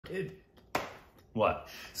did. What?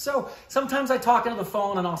 So sometimes I talk into the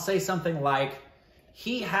phone and I'll say something like,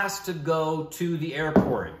 he has to go to the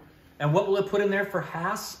airport. And what will it put in there for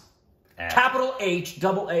has? Capital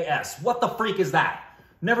H-double-A-S. What the freak is that?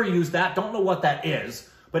 Never used that. Don't know what that is.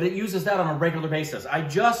 But it uses that on a regular basis. I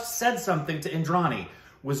just said something to Indrani.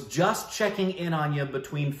 Was just checking in on you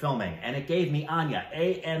between filming. And it gave me Anya.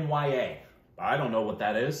 A-N-Y-A. I don't know what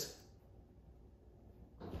that is.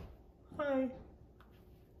 Hi.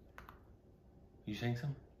 You saying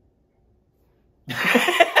something?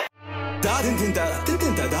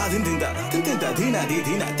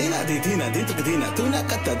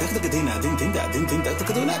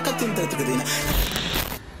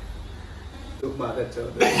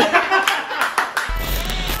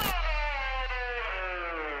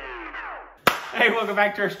 Hey, welcome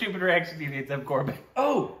back to our stupid reaction idiots. I'm Corbin.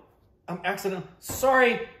 Oh,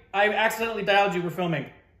 sorry, I accidentally dialed you. We're filming.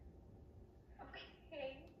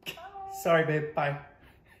 Okay. Bye. Sorry, babe. Bye.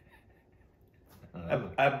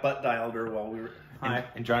 I butt dialed her while we were. Hi.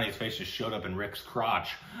 And Johnny's face just showed up in Rick's crotch.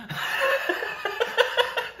 I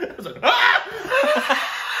was like, ah!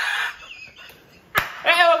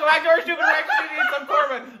 Hey, welcome back to our stupid reaction idiots. I'm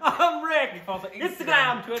Corbin. I'm Rick.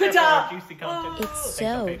 Instagram, Twitter, juicy content. It's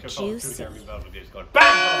so juicy.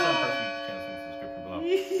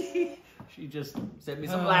 She just sent me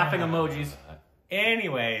some laughing emojis.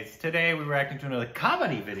 Anyways, today we're reacting to another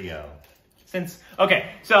Kabaddi video. Okay,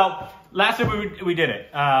 so last time we did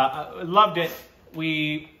it. Loved it.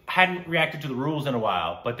 We hadn't reacted to the rules in a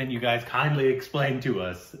while, but then you guys kindly explained to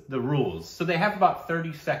us the rules. So they have about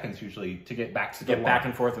 30 seconds usually to get back to the line. Back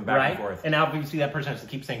and forth and back and forth. And obviously that person has to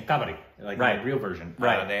keep saying Kabaddi, like in the real version.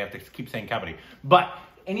 Right. They have to keep saying Kabaddi. But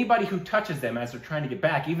anybody who touches them as they're trying to get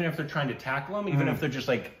back, even if they're trying to tackle them, even if they're just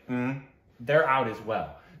like, they're out as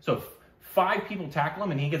well. So if 5 people tackle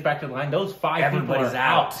him and he gets back to the line, those 5 people are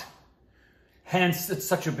out. Hence, it's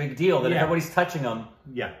such a big deal that everybody's touching him.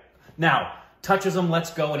 Yeah. Now, touches him,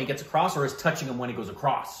 let's go, and he gets across, or is touching him when he goes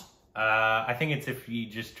across? I think it's if you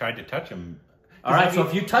just tried to touch him. All right, so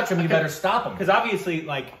if you touch him, you better stop him. Because obviously,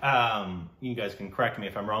 like, you guys can correct me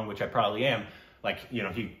if I'm wrong, which I probably am. Like, you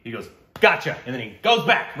know, he goes, gotcha, and then he goes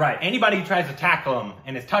back. Right. Anybody who tries to tackle him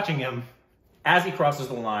and is touching him as he crosses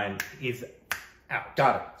the line is out.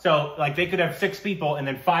 Got it. So, like, they could have 6 people, and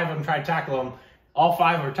then 5 of them try to tackle him. All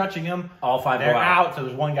 5 are touching him. All 5 they're go out, so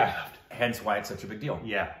there's 1 guy left. Hence why it's such a big deal.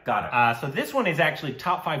 Yeah. Got it. So this one is actually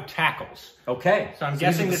top 5 tackles. Okay. So I'm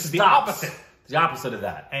guessing this is the opposite. The opposite of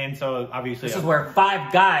that. And so, obviously... This is where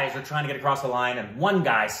 5 guys are trying to get across the line, and 1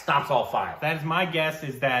 guy stops all 5. That is my guess,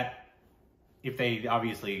 is that if they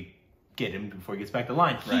obviously get him before he gets back to the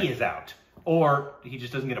line, he is out. Or he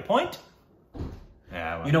just doesn't get a point.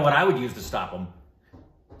 Yeah, well, you know what I would use to stop him?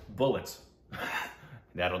 Bullets.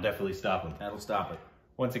 That'll definitely stop him. That'll stop it.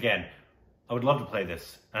 Once again, I would love to play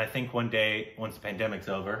this. And I think one day, once the pandemic's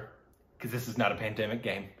over, because this is not a pandemic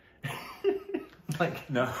game.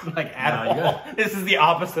 At all. This is the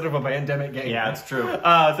opposite of a pandemic game. Yeah, it's true.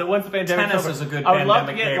 So once the pandemic's over, tennis is a good I would love to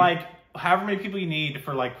pandemic get game. like however many people you need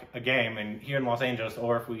for like a game, and here in Los Angeles,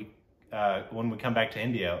 or if we when we come back to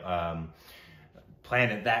India,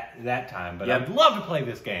 plan it that time. But I'd love to play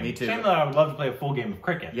this game. Me too. Same that I would love to play a full game of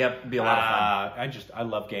cricket. Yep, it'd be a lot of fun. I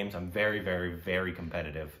love games. I'm very, very, very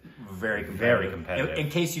competitive. Very competitive. Very competitive. In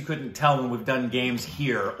case you couldn't tell when we've done games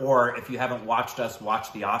here, or if you haven't watched us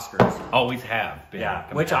watch the Oscars. Always have been.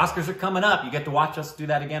 Yeah, which Oscars are coming up. You get to watch us do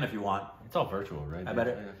that again if you want. It's all virtual, right? I bet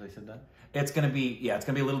it. They said that? It's going to be, it's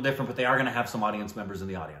going to be a little different, but they are going to have some audience members in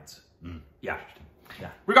the audience. Yeah.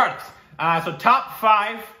 Yeah. Regardless, so top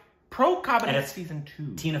 5 Pro Kabaddi and it's Season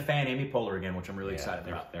 2. Tina Fey and Amy Poehler again, which I'm really excited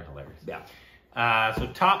about. They're hilarious. Yeah. So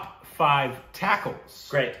top 5 tackles.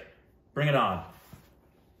 Great. Bring it on.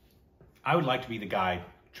 I would like to be the guy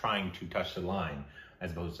trying to touch the line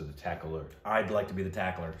as opposed to the tackler. I'd like to be the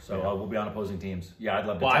tackler, so we'll be on opposing teams. Yeah, I'd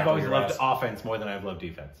love to Well, tackle I've always your loved ass. offense more than I've loved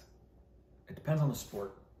defense. It depends on the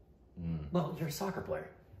sport. Well, you're a soccer player.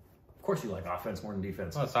 Of course you like offense more than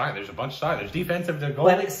defense. Well, soccer, there's a bunch of soccer. There's defensive, there's goal.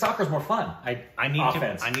 But soccer's more fun. I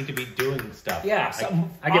need to be doing stuff. Yeah,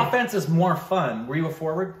 offense is more fun. Were you a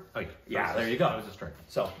forward? Oh, yeah, there you go. I was a striker.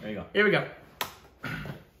 So, there you go. Here we go.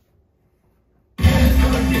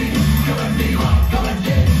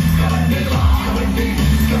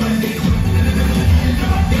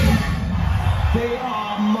 They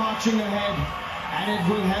are marching ahead, and it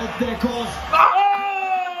will help their cause.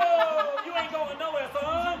 Oh! You ain't going nowhere,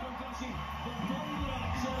 son!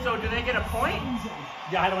 So, do they get a point?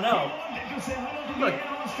 Yeah, I don't know. Look,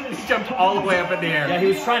 he jumped all the way up in the air. Yeah, he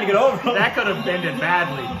was trying to get over. That could have ended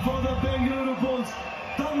badly.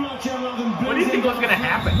 What do you think was going to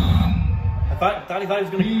happen? I thought he was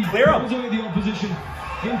going to clear him. Away the opposition.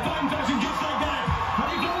 In fine fashion, just like that.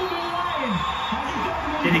 Has he got him in line? Has he got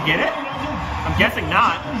him in Did he get it? I'm guessing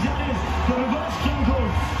not. The reverse tackle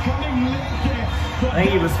coming late there. I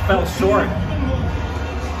think he fell short.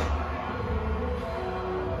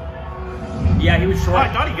 Yeah, he was Oh, short.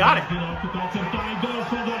 I thought he got it. That's a fine goal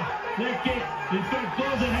for the left kick. In fact,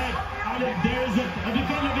 goes ahead. And there is a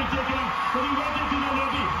defender being taken up. But he wanted to know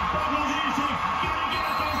maybe. That was easy. Can he get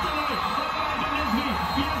across the line?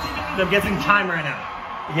 Yes, he does. I'm guessing time ran out.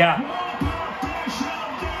 Yeah.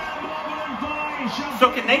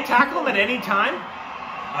 So can they tackle him at any time?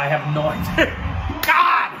 I have no idea.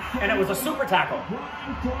 God! And it was a super tackle.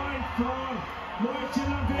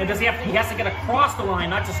 And does he has to get across the line,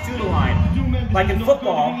 not just to the line. Like in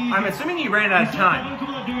football. I'm assuming he ran out of time.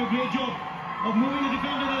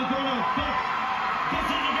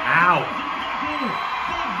 Ow.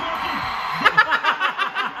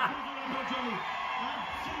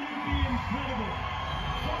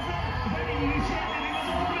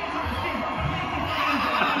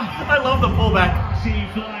 I love the pullback. See,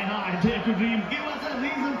 fly high, dare to dream. Give us a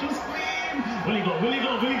reason to scream. Will he go? Will he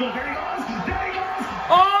go? Will he go? There he goes. There he goes.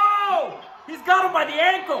 Oh! He's got him by the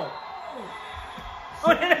ankle.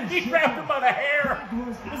 Oh, and he grabbed him by the hair.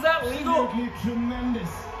 Is that legal? Absolutely tremendous.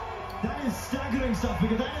 That is staggering stuff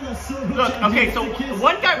because that is a silver. Look, okay, so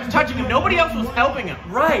one guy was touching him, nobody else was helping him.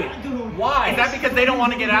 Right. Why? Is that because they don't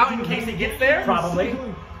want to get out in case he gets there? Probably.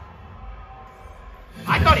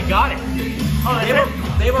 I thought he got it. Oh, that's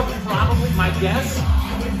it? They were probably, my guess,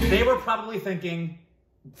 they were probably thinking,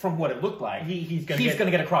 from what it looked like, He's going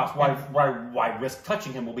to get across. Why risk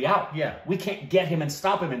touching him? We'll be out. Yeah. We can't get him and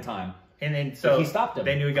stop him in time. And then so he stopped him.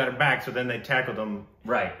 They knew he got him back, so then they tackled him.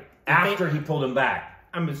 Right. After he pulled him back.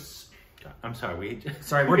 I'm sorry.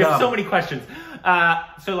 Sorry, we have so many questions.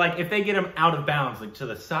 So like, if they get him out of bounds, like to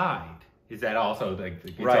the side, is that also like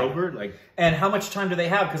it's over? Like, and how much time do they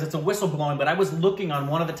have? Because it's a whistle blowing. But I was looking on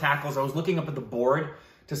one of the tackles. I was looking up at the board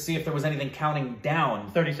to see if there was anything counting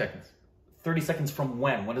down. 30 seconds. 30 seconds from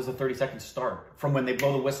when? When does the 30 seconds start? From when they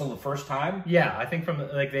blow the whistle the first time? Yeah, I think from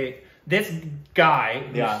like this guy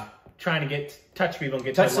who's trying to touch people and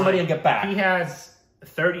get touch to somebody line, and get back. He has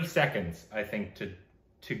 30 seconds, I think,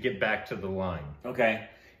 to get back to the line. Okay.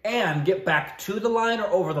 And get back to the line or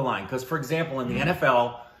over the line. Because, for example, in the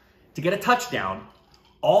NFL, to get a touchdown,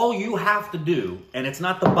 all you have to do, and it's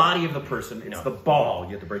not the body of the person, it's the ball.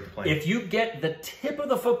 You have to break the plane. If you get the tip of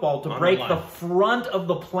the football to break the front of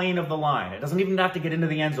the plane of the line, it doesn't even have to get into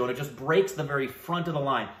the end zone. It just breaks the very front of the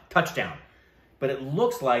line. Touchdown. But it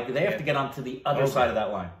looks like they have to get onto the other side of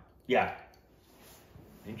that line. Yeah.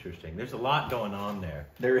 Interesting. There's a lot going on there.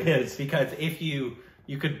 There is. Because if you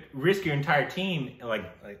could risk your entire team, like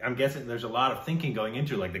I'm guessing there's a lot of thinking going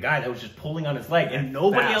into like the guy that was just pulling on his leg and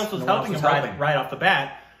nobody else was helping him right off the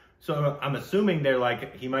bat. So I'm assuming they're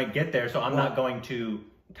like, he might get there, so I'm not going to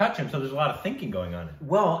touch him. So there's a lot of thinking going on.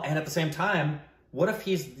 Well, and at the same time, what if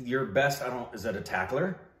he's your best, is that a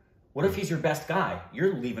tackler? What if he's your best guy?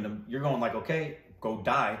 You're leaving him, you're going like, okay, go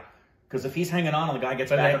die. Because if he's hanging on and the guy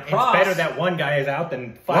gets back across. It's better that one guy is out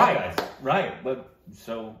than five guys. Right, but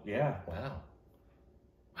so, yeah. Wow,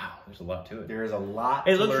 there's a lot to it. There is a lot.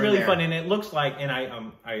 It looks really fun, and it looks like, and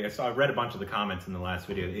I read a bunch of the comments in the last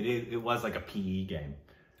video. It was like a PE game.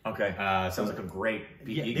 Okay, sounds like a great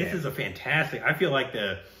PE game. This is a fantastic. I feel like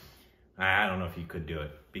I don't know if you could do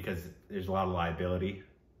it because there's a lot of liability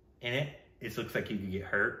in it. It looks like you could get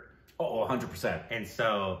hurt. Oh, 100%. And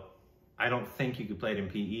so I don't think you could play it in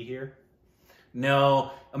PE here.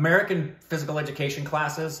 No, American physical education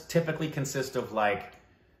classes typically consist of like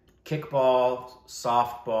kickball,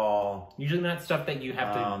 softball, usually not stuff that you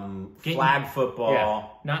have to get flag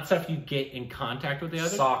football, not stuff you get in contact with the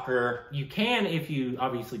others. Soccer. You can if you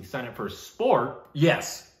obviously sign up for a sport.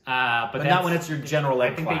 Yes, but not when it's your general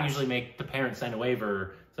ed I think class. they usually make the parents sign a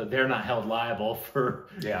waiver so they're not held liable for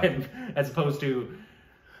as opposed to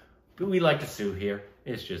we like to sue here.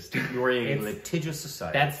 It's just we're a litigious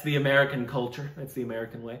society. That's the American culture. That's the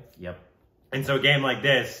American way. Yep. And so a game like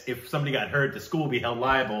this, if somebody got hurt, the school would be held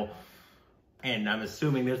liable. And I'm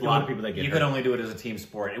assuming there's a lot of people that get hurt. You could only do it as a team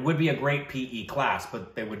sport. It would be a great PE class,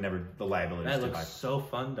 but they would never, the liability is too high. That looks so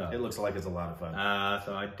fun, though. It looks like it's a lot of fun.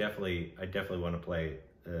 So I definitely want to play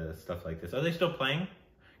stuff like this. Are they still playing?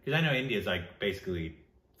 Because I know India's like basically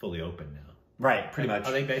fully open now. Right, pretty much.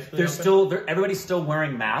 Are they basically They're open? still, everybody's still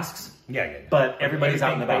wearing masks. Yeah. But everybody's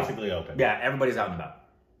out and about. Basically open. Yeah, everybody's out and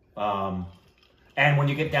about. And when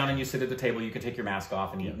you get down and you sit at the table, you can take your mask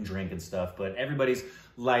off and eat and drink and stuff. But everybody's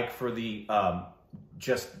like for the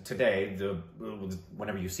just today,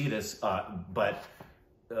 whenever you see this, but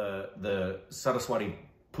the Saraswati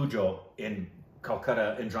Pujo in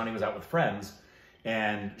Calcutta, and Johnny was out with friends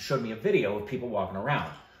and showed me a video of people walking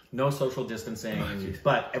around. No social distancing,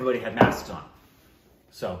 but everybody had masks on.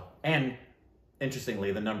 So, and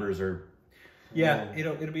interestingly, the numbers are... Yeah,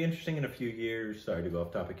 it'll be interesting in a few years, sorry to go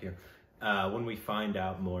off topic here, when we find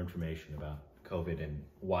out more information about COVID and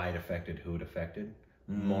why it affected who it affected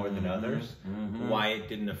more than others, why it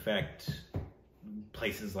didn't affect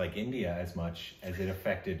places like India as much as it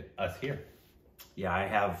affected us here. Yeah, I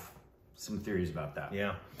have some theories about that.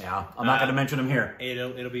 Yeah. Yeah, I'm not going to mention them here.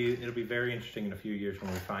 It'll be very interesting in a few years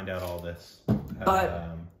when we find out all this.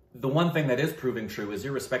 But the one thing that is proving true is,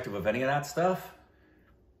 irrespective of any of that stuff,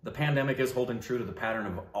 the pandemic is holding true to the pattern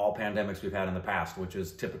of all pandemics we've had in the past, which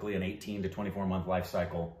is typically an 18 to 24 month life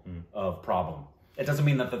cycle of problem. It doesn't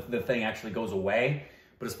mean that the thing actually goes away,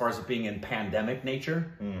 but as far as it being in pandemic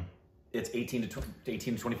nature, it's 18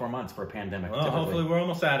 to 24 months for a pandemic. Well, hopefully we're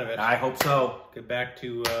almost out of it. I hope so. Get back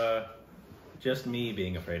to just me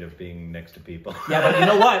being afraid of being next to people. Yeah, but you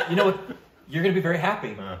know what? You know what? You're going to be very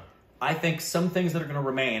happy. I think some things that are going to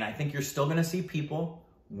remain, I think you're still going to see people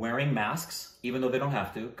wearing masks, even though they don't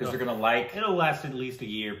have to, because they're going to like... It'll last at least a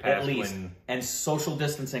year past when... And social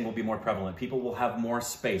distancing will be more prevalent. People will have more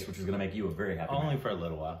space, which is going to make you a very happy Only man. for a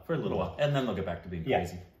little while. For a little while. And then they'll get back to being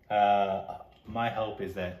crazy. My hope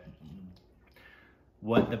is that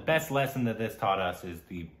what the best lesson that this taught us is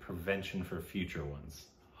the prevention for future ones.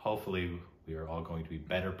 Hopefully, we are all going to be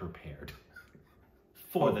better prepared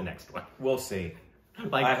for the next one. We'll see.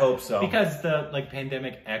 I hope so. Because the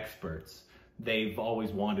pandemic experts, they've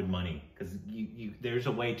always wanted money, because there's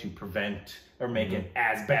a way to prevent or make it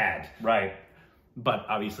as bad. Right. But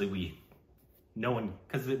obviously no one,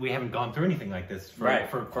 because we haven't gone through anything like this for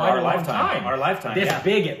quite our a long lifetime. time. Our lifetime. This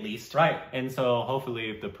big at least. Right. And so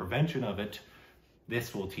hopefully the prevention of it,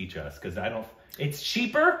 this will teach us, because it's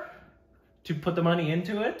cheaper to put the money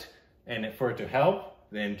into it and for it to help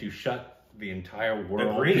than to shut the entire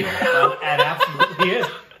world. Agreed. It absolutely is.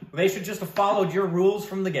 They should just have followed your rules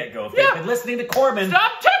from the get-go. If they've been listening to Corbin,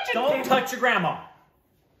 Stop touching don't people. touch your grandma.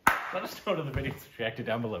 Let us know to the videos reacted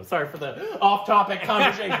down below. Sorry for the off-topic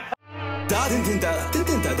conversation.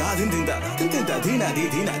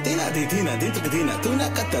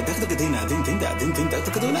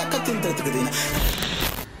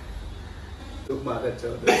 Lúc mà